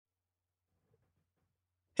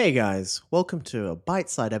Hey guys, welcome to a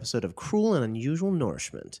bite-sized episode of Cruel and Unusual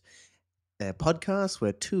Nourishment, a podcast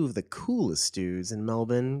where two of the coolest dudes in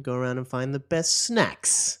Melbourne go around and find the best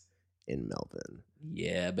snacks in Melbourne.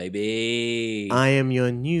 Yeah, baby. I am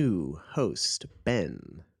your new host,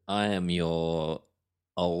 Ben. I am your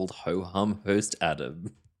old ho-hum host,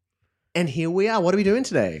 Adam. And here we are. What are we doing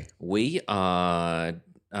today? We are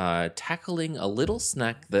tackling a little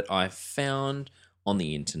snack that I found on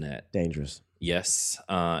the internet. Dangerous. Yes,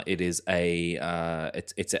 it is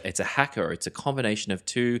it's a hacker. It's a combination of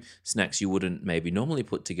two snacks you wouldn't maybe normally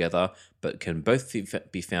put together, but can both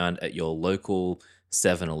be found at your local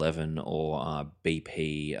 7-Eleven or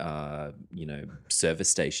BP, service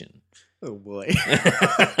station. Oh boy.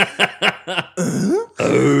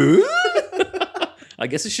 I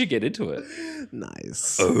guess I should get into it.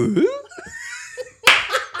 Nice.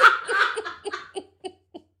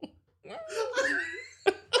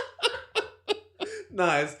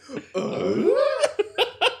 Nice.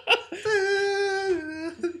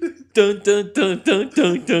 Dun dun dun dun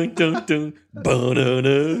dun dun dun dun.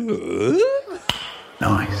 Ba-da-da.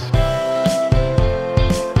 Nice.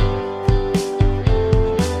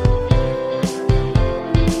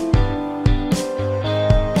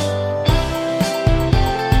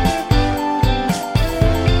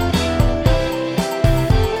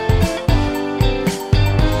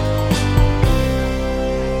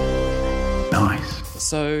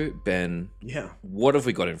 So, Ben, Yeah. what have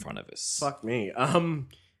we got in front of us? Fuck me.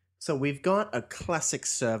 So we've got a classic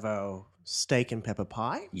servo steak and pepper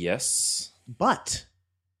pie, Yes. but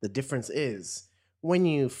the difference is when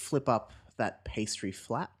you flip up that pastry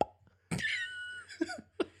flap,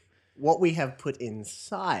 what we have put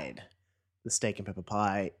inside the steak and pepper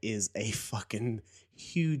pie is a fucking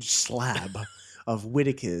huge slab of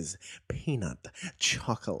Whittaker's peanut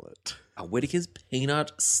chocolate. A Whittaker's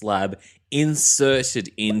peanut slab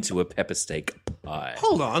inserted into a pepper steak pie.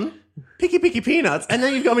 Hold on. Picky peanuts, and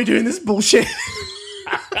then you've got me doing this bullshit.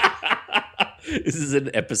 This is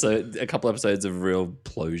a couple episodes of real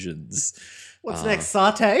plosions. What's next?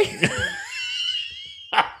 Satay?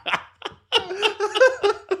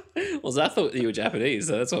 Well, I thought you were Japanese,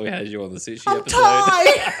 so that's why we had you on the sushi I'm episode.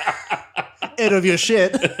 Thai! End of your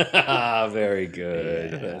shit. Very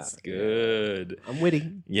good. Yeah. That's good. I'm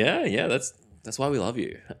witty. Yeah, that's why we love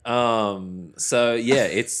you. So yeah,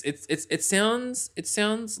 it sounds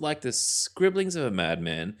like the scribblings of a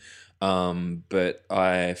madman. But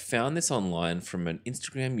I found this online from an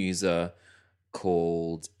Instagram user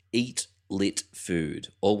called Eat Lit Food,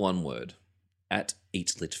 all one word, at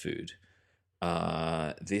Eat Lit Food.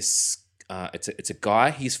 It's a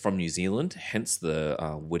guy. He's from New Zealand, hence the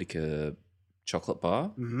Whittaker chocolate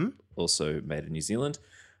bar, also made in New Zealand.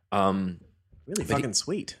 Really fucking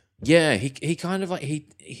sweet. Yeah, he kind of like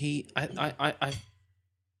he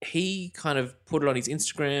kind of put it on his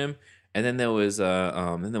Instagram, and then there was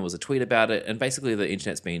a tweet about it, and basically the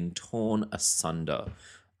internet's been torn asunder.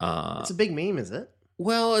 It's a big meme, is it?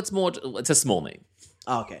 Well, it's a small meme.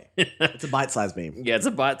 Oh, okay. It's a bite-sized meme. Yeah, it's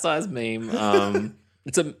a bite-sized meme.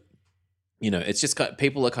 It's just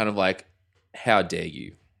people are kind of like, how dare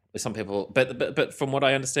you? Some people, but from what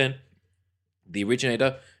I understand, the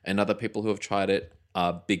originator and other people who have tried it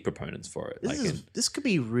are big proponents for it. This could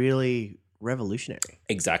be really revolutionary.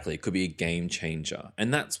 Exactly, it could be a game changer,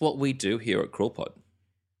 and that's what we do here at Cruel Pod.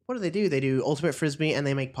 What do? They do ultimate frisbee, and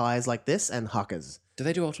they make pies like this and huckers. Do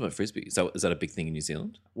they do ultimate frisbee? Is that a big thing in New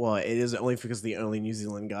Zealand? Well, it is only because the only New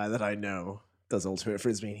Zealand guy that I know does ultimate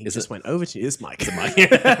frisbee. And he Is just it? went over to his mic.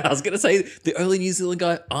 I was gonna say the only New Zealand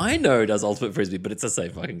guy I know does ultimate frisbee, but it's the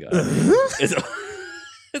same fucking guy.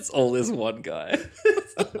 It's all this one guy.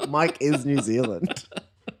 Mike is New Zealand.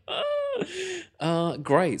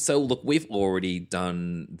 Great. So look, we've already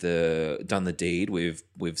done the deed. We've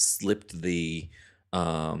slipped the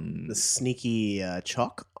sneaky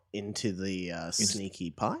choc into the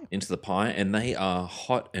sneaky pie. into the pie, and they are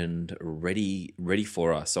hot and ready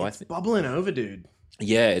for us. So I think, Bubbling over, dude.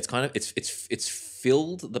 yeah, it's kind of it's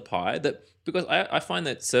filled the pie because I find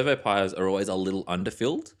that servo pies are always a little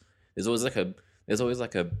underfilled. There's always like a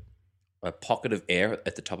pocket of air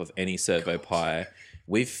at the top of any servo pie.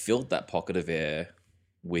 We've filled that pocket of air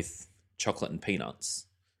with chocolate and peanuts.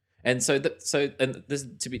 And to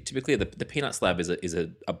be clear, the peanut slab is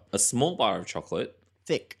a small bar of chocolate,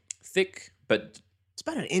 thick, but It's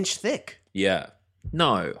about an inch thick. yeah,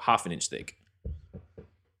 no, half an inch thick.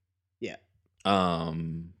 Yeah.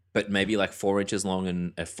 But maybe like 4 inches long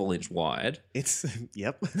and a full inch wide. It's,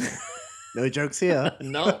 yep. No jokes here.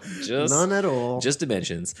 No, just None at all. just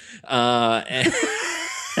dimensions.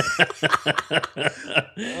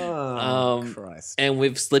 Oh, Christ. And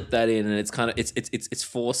we've slipped that in, and it's kind of it's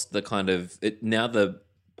forced the kind of now the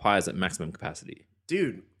pie is at maximum capacity.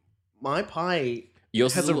 Dude, my pie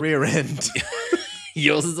Yours has is a a li- rear end.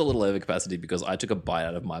 Yours is a little over capacity because I took a bite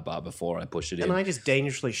out of my bar before I pushed it in. And I just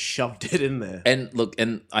dangerously shoved it in there. And look,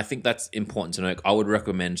 and I think that's important to know. I would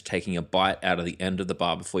recommend taking a bite out of the end of the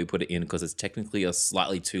bar before you put it in because it's technically a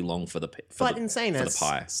slightly too long for the But in saying for that, the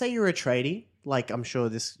pie. say you're a tradie, like I'm sure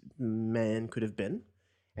this man could have been,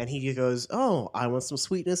 and he goes, "Oh, I want some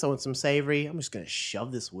sweetness, I want some savory. I'm just going to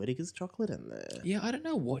shove this Whittaker's chocolate in there." Yeah, I don't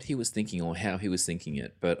know what he was thinking or how he was thinking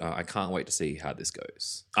it, but I can't wait to see how this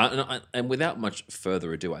goes. And without much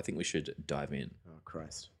further ado, I think we should dive in. Oh,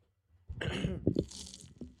 Christ.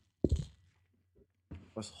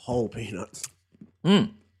 Those whole peanuts.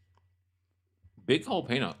 Big whole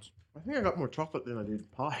peanuts. I think I got more chocolate than I did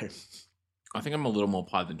pie. I think I'm a little more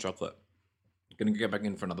pie than chocolate. Gonna go back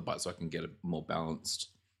in for another bite so I can get it more balanced.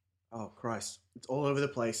 Oh, Christ. It's all over the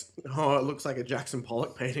place. Oh, it looks like a Jackson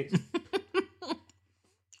Pollock painting.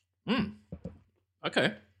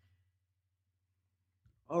 Okay.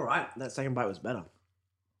 All right. That second bite was better.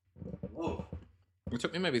 Whoa. It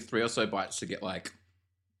took me maybe 3 or so bites to get like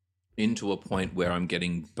into a point where I'm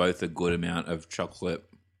getting both a good amount of chocolate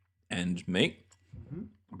and meat.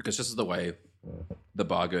 Because just the way the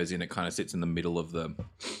bar goes in, it kind of sits in the middle of the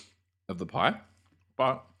pie.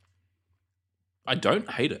 But I don't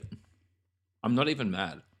hate it. I'm not even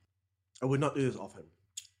mad. I would not do this often.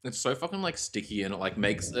 It's so fucking like sticky, and it like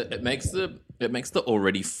makes the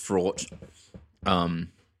already fraught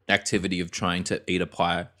activity of trying to eat a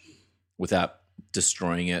pie without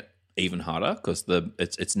destroying it even harder because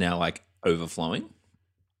it's now like overflowing.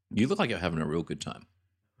 You look like you're having a real good time.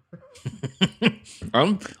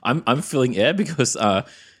 I'm filling air because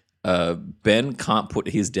Ben can't put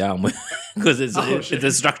his down because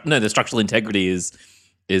the structural integrity is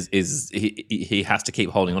he has to keep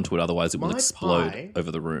holding onto it, otherwise it will My explode pie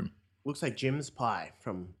over the room. Looks like Jim's pie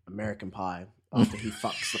from American Pie after he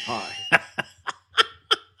fucks the pie.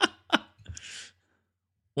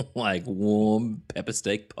 Like warm pepper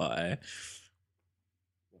steak pie.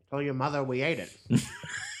 Tell your mother we ate it.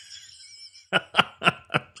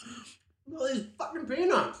 All these fucking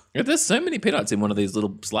peanuts. There's so many peanuts in one of these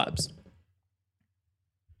little slabs.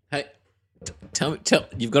 Hey, tell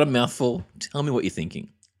you've got a mouthful. Tell me what you're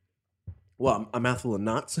thinking. Well, a mouthful of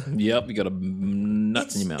nuts. Yep, you got a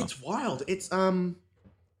nuts in your mouth. It's wild. It's you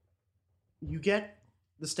get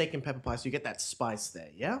the steak and pepper pie, so you get that spice there,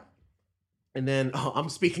 yeah? And then I'm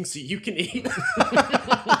speaking so you can eat.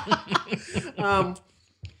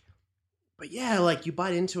 But yeah, like you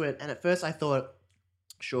bite into it, and at first I thought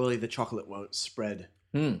surely the chocolate won't spread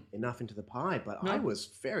enough into the pie, but No. I was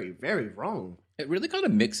very, very wrong. It really kind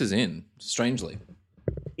of mixes in, strangely.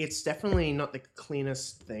 It's definitely not the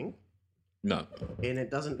cleanest thing, No. and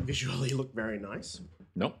it doesn't visually look very nice.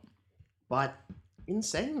 Nope. But in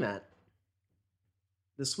saying that,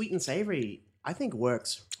 the sweet and savory, I think,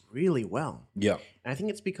 works really well. Yeah. And I think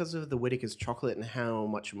it's because of the Whittaker's chocolate and how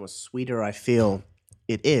much more sweeter I feel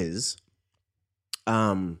it is.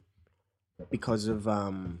 Because of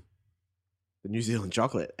the New Zealand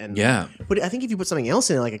chocolate. And Yeah. But I think if you put something else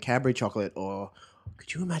in it, like a Cadbury chocolate, or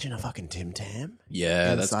could you imagine a fucking Tim Tam?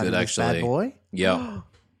 Yeah, that's inside good of this bad actually. boy? Yeah.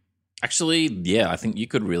 Actually, yeah, I think you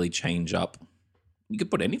could really change up. You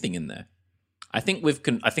could put anything in there. I think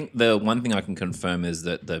I think the one thing I can confirm is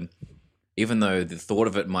that even though the thought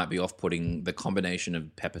of it might be off-putting, the combination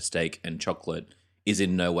of pepper steak and chocolate is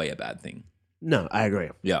in no way a bad thing. No, I agree.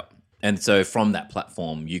 Yeah. And so from that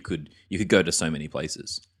platform, you could go to so many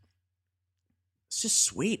places. It's just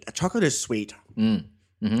sweet. A chocolate is sweet.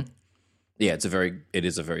 Mm-hmm. Yeah, it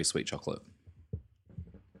is a very sweet chocolate.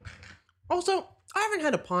 Also, I haven't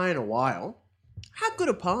had a pie in a while. How good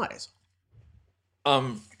are pies?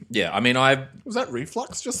 Yeah, I mean, Was that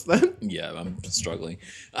reflux just then? yeah, I'm struggling.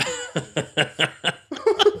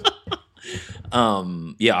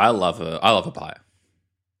 Yeah, I love a pie.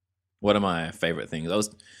 One of my favorite things. I was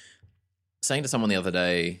saying to someone the other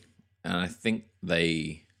day, and I think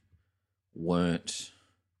they weren't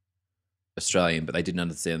Australian, but they didn't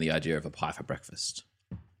understand the idea of a pie for breakfast.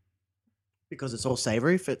 Because it's all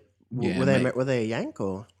savory. Yeah, Were they a Yank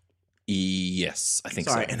or? Yes, I think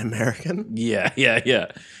Sorry, so. an American. Yeah.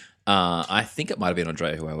 I think it might have been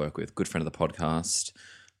Andrea, who I work with, good friend of the podcast.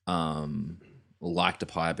 Liked a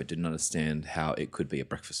pie, but didn't understand how it could be a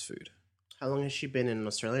breakfast food. How long has she been in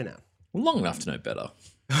Australia now? Long enough to know better,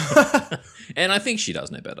 and I think she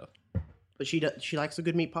does know better. But she likes a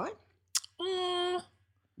good meat pie?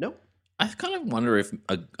 No? I kind of wonder if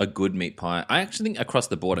a good meat pie. I actually think across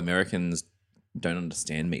the board, Americans don't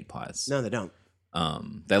understand meat pies. No, they don't.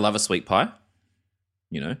 They love a sweet pie.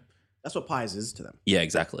 You know. That's what pies is to them. Yeah,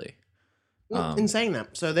 exactly. Well, in saying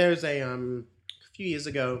that, so there's a few years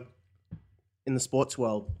ago in the sports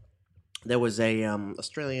world, there was a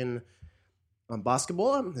Australian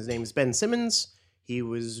basketballer. His name is Ben Simmons. He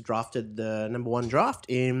was drafted the number 1 draft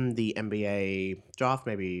in the NBA draft,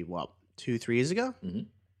 maybe 2-3 years ago. Mhm.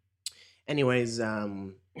 Anyways,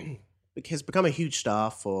 has become a huge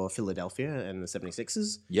star for Philadelphia and the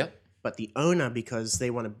 76ers. Yep. But the owner, because they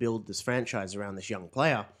want to build this franchise around this young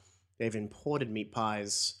player, they've imported meat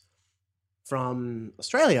pies from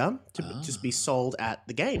Australia to just be sold at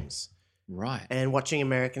the games. Right. And watching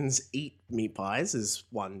Americans eat meat pies is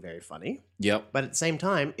very funny. Yep. But at the same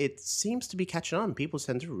time, it seems to be catching on. People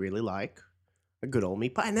tend to really like a good old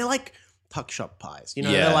meat pie. And they're like tuck shop pies. You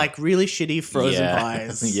know, Yeah. they're like really shitty frozen Yeah.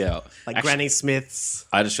 pies. Yeah. Like Actually, Granny Smith's.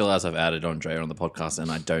 I just realized I've added Andrea on the podcast, and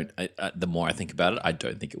the more I think about it, I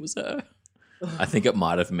don't think it was her. I think it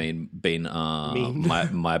might have been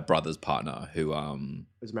my brother's partner who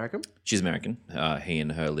Is American? she's American. He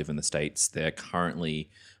and her live in the States. They're currently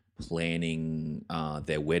planning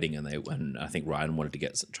their wedding, and I think Ryan wanted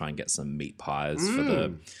to try and get some meat pies for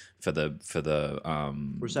the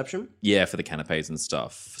Reception? yeah, for the canapes and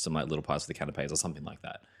stuff, some like little pies for the canapes or something like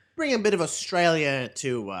that. Bring a bit of Australia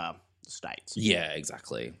to the States. Yeah,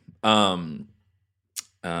 exactly.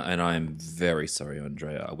 And I'm very sorry,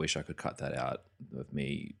 Andrea. I wish I could cut that out of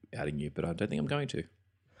me adding you, but I don't think I'm going to.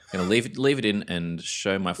 I'm going to leave it in and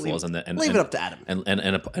show my flaws and Leave it up to Adam.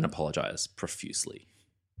 and apologize profusely.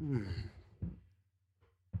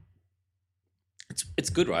 It's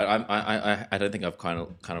good, right? I don't think I've kind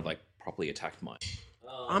of like properly attacked mine.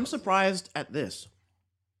 I'm surprised at this.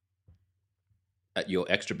 At your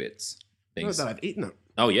extra bits. being Not that I've eaten it.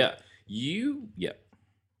 Oh yeah, you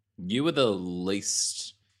were the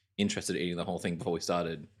least interested in eating the whole thing before we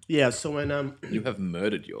started. Yeah, so You have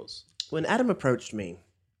murdered yours. when Adam approached me,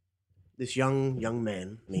 this young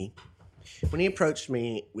man, when he approached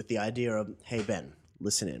me with the idea of, hey Ben,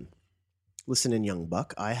 listen in, young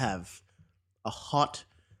buck, I have a hot,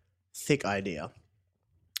 thick idea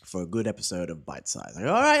for a good episode of Bite Size. I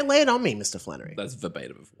go, all right, lay it on me, Mr. Flannery. That's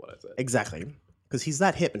verbatim of what I said. Exactly, because he's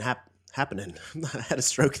that hip and happening. I had a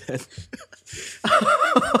stroke then.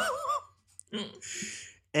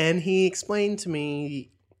 And he explained to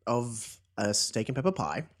me of a steak and pepper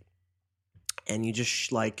pie, and you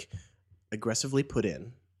just aggressively put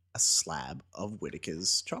in a slab of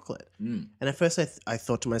Whittaker's chocolate. Mm. And at first I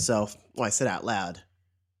thought to myself, I said out loud,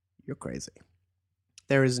 you're crazy.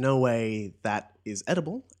 There is no way that is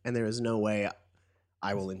edible, and there is no way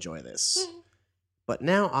I will enjoy this. But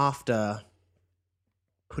now, after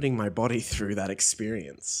putting my body through that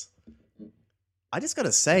experience, I just got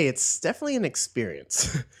to say, it's definitely an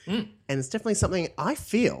experience. Mm. And it's definitely something I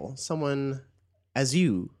feel someone, as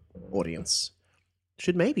you, audience,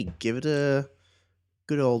 should maybe give it a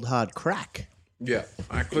good old hard crack. Yeah,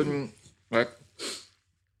 I couldn't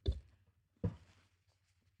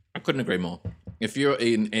agree more. If you're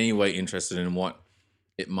in any way interested in what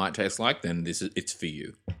it might taste like, then it's for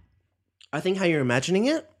you. I think how you're imagining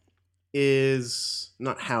it is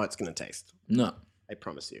not how it's going to taste. No. I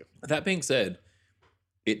promise you. That being said,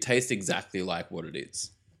 it tastes exactly like what it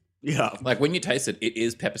is. Yeah. Like when you taste it, it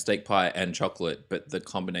is pepper steak pie and chocolate, but the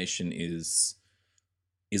combination is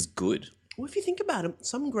good. Well, if you think about it,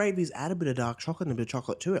 some gravies add a bit of dark chocolate and a bit of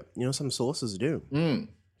chocolate to it. You know, some sauces do. Mm.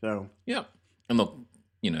 So, Yeah. And look,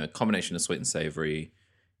 combination of sweet and savory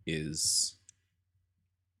is,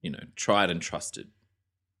 tried and trusted.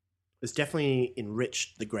 it's definitely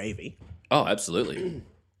enriched the gravy. Oh, absolutely.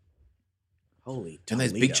 Holy And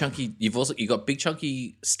there's big Toledo. chunky. You got big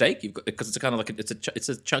chunky steak. You've got, because it's kind of like it's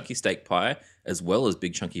a chunky steak pie as well as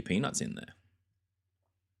big chunky peanuts in there.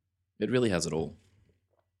 It really has it all.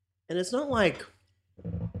 And it's not like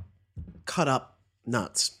cut up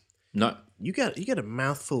nuts. No, You get a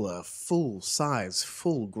mouthful of full-size,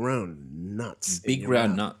 full-grown nuts. in big your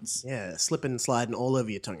round mouth. nuts. Yeah, slipping and sliding all over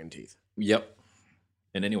your tongue and teeth. Yep.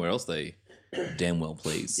 And anywhere else they damn well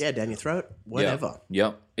please. Yeah, down your throat, whatever.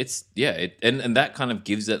 Yep. It's and that kind of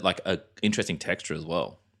gives it like a interesting texture as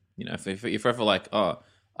well. If you're ever like, oh,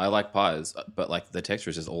 I like pies, but like the texture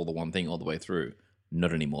is just all the one thing all the way through.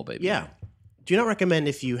 Not anymore, baby. Yeah. Do you not recommend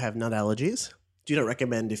if you have nut allergies? Do you not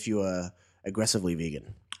recommend if you are aggressively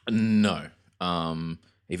vegan? No.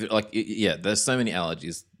 If it, there's so many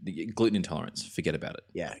allergies. The gluten intolerance, forget about it.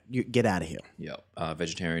 Yeah, you get out of here. Yeah.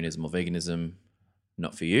 Vegetarianism or veganism,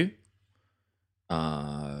 not for you.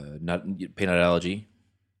 Peanut allergy,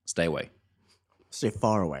 stay away. Stay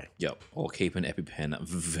far away Yep. Or keep an EpiPen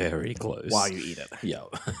very close. while you eat it.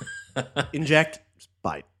 Yep. Inject,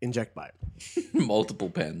 bite. Inject, bite. Multiple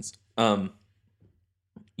pens.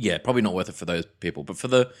 Yeah, probably not worth it for those people, but for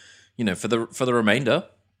the, for the remainder,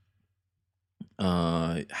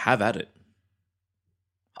 have at it.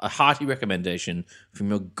 A hearty recommendation from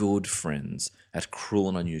your good friends at Cruel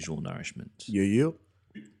and Unusual Nourishment. Yeah.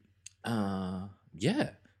 Yeah.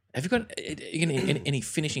 Have you got any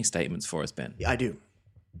finishing statements for us, Ben? I do.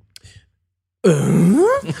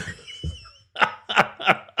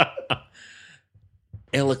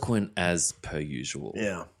 Eloquent as per usual.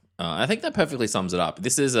 Yeah. I think that perfectly sums it up.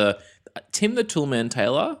 This is Tim the Toolman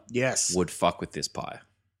Taylor Yes. would fuck with this pie.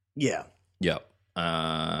 Yeah. Yep.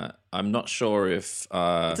 I'm not sure if. It's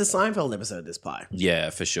a Seinfeld episode, this pie. Yeah,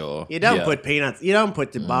 for sure. You don't Yeah. put peanuts. You don't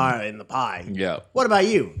put the bar in the pie. Yeah. What about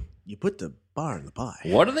you? You put the bar in the pie.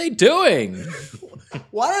 What are they doing?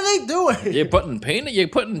 What are they doing? You're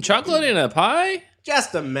putting chocolate in a pie?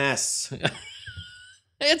 Just a mess.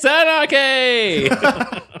 It's anarchy.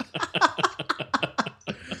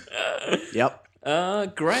 Yep.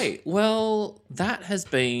 Great. Well, that has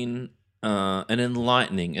been an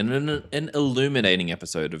enlightening and an illuminating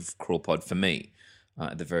episode of Cruel Pod for me,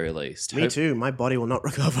 at the very least. Me too. My body will not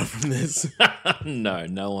recover from this.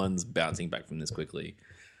 No one's bouncing back from this quickly.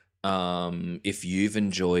 If you've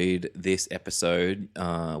enjoyed this episode,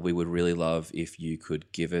 we would really love if you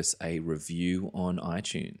could give us a review on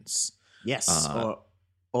iTunes. Yes.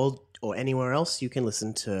 Or anywhere else you can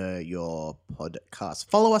listen to your podcast.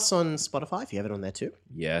 Follow us on Spotify if you have it on there too.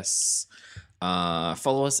 Yes.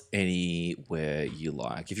 Follow us anywhere you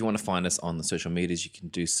like. If you want to find us on the social medias, you can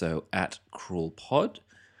do so at CruelPod.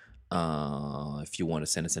 If you want to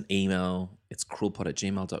send us an email, it's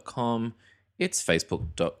cruelpod@gmail.com. It's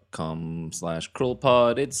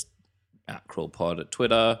facebook.com/cruelpod. It's at CruelPod at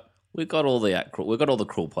Twitter. We've got all the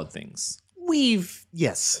CruelPod things.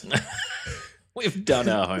 Yes. We've done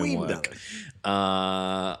our We've homework.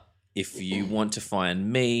 done If you want to find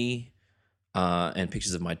me and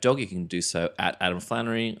pictures of my dog, you can do so at Adam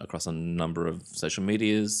Flannery across a number of social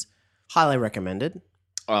medias. Highly recommended.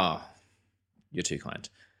 Oh, you're too kind.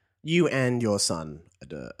 You and your son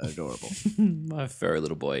adorable. My furry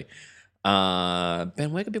little boy.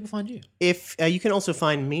 Ben, where can people find you? If you can also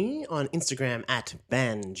find me on Instagram at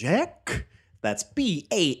Banjek. That's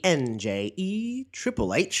BANJE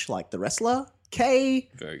H like the wrestler K.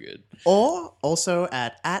 Very good. Or also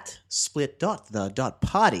at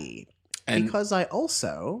split.the.party. And Because I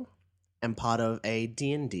also am part of a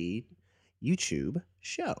D&D YouTube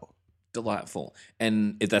show. delightful.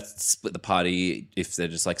 And if that's Split the Party, if they're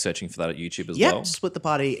just like searching for that at YouTube as Yep, well. Split the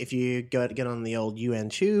Party. If you get on the old UN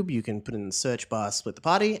tube, you can put in the search bar Split the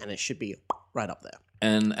Party, and it should be right up there.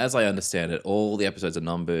 And as I understand it, all the episodes are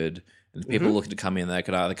numbered. And people looking to come in, they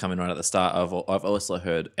could either come in right at the start. I've also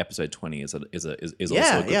heard episode 20 is also a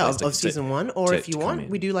good place of season 1. Or if you want,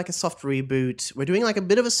 we do like a soft reboot. We're doing like a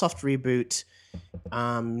bit of a soft reboot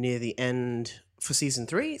near the end for season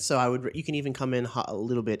 3. So you can even come in a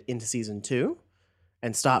little bit into season 2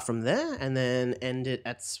 and start from there, and then end it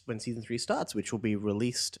at when season 3 starts, which will be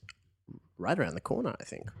released right around the corner, I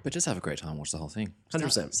think. But just have a great time. Watch the whole thing.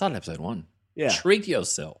 100%. Start at episode 1. Yeah. Treat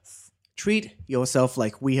yourself. Treat yourself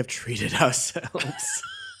like we have treated ourselves.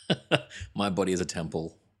 My body is a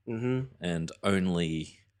temple, and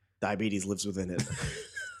only. Diabetes lives within it.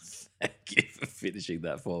 Thank you for finishing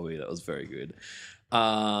that for me. That was very good.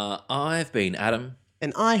 I've been Adam,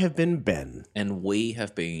 And I have been Ben. and we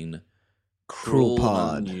have been Cruel Cruel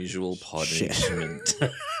Pod. and Unusual Shit. Punishment.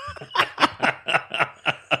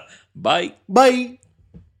 Bye. Bye.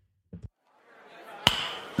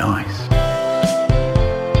 Nice.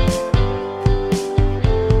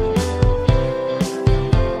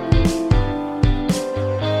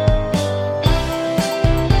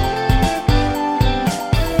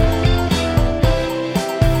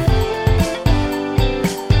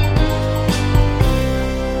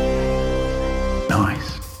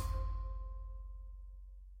 Nice.